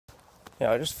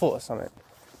I just thought of something.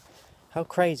 How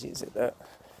crazy is it that,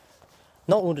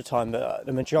 not all the time, but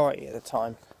the majority of the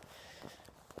time,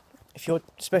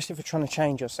 especially if you're trying to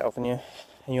change yourself and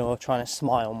you're trying to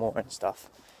smile more and stuff,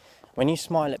 when you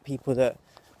smile at people that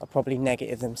are probably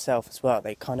negative themselves as well,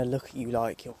 they kind of look at you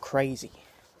like you're crazy.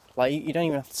 Like, you don't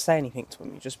even have to say anything to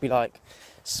them. You just be like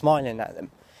smiling at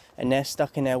them, and they're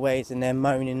stuck in their ways and they're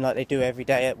moaning like they do every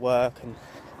day at work,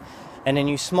 and then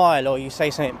you smile or you say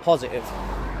something positive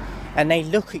and they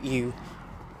look at you,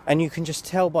 and you can just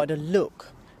tell by the look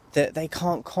that they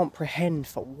can't comprehend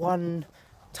for one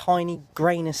tiny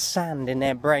grain of sand in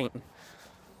their brain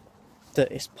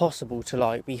that it's possible to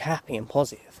like be happy and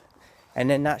positive. And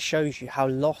then that shows you how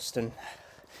lost and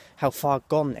how far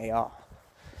gone they are.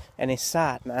 And it's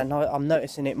sad, man. I'm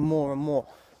noticing it more and more.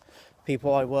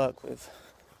 People I work with,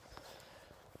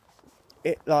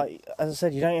 it, like, as I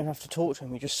said, you don't even have to talk to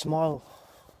them. You just smile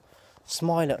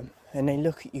at them, and they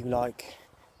look at you like,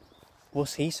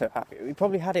 what's he so happy? We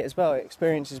probably had it as well,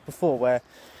 experiences before, where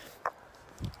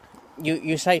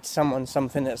you say to someone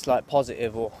something that's like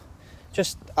positive or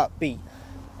just upbeat,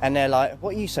 and they're like,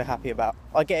 what are you so happy about?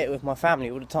 I get it with my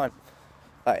family all the time.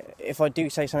 Like, if I do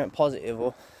say something positive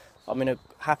or I'm in a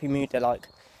happy mood, they're like,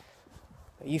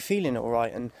 are you feeling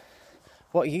alright? And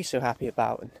what are you so happy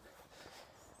about?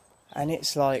 And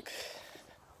it's like,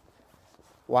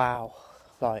 wow.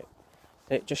 Like,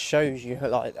 it just shows you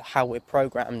like how we're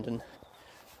programmed,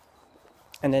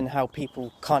 and then how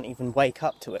people can't even wake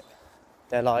up to it.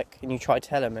 They're like, and you try to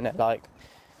tell them, and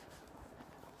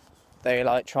they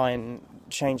try and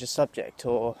change the subject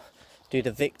or do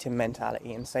the victim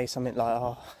mentality and say something like,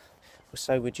 oh, well,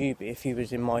 so would you be if you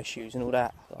was in my shoes and all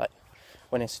that, like,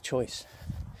 when it's a choice.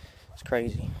 It's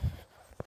crazy.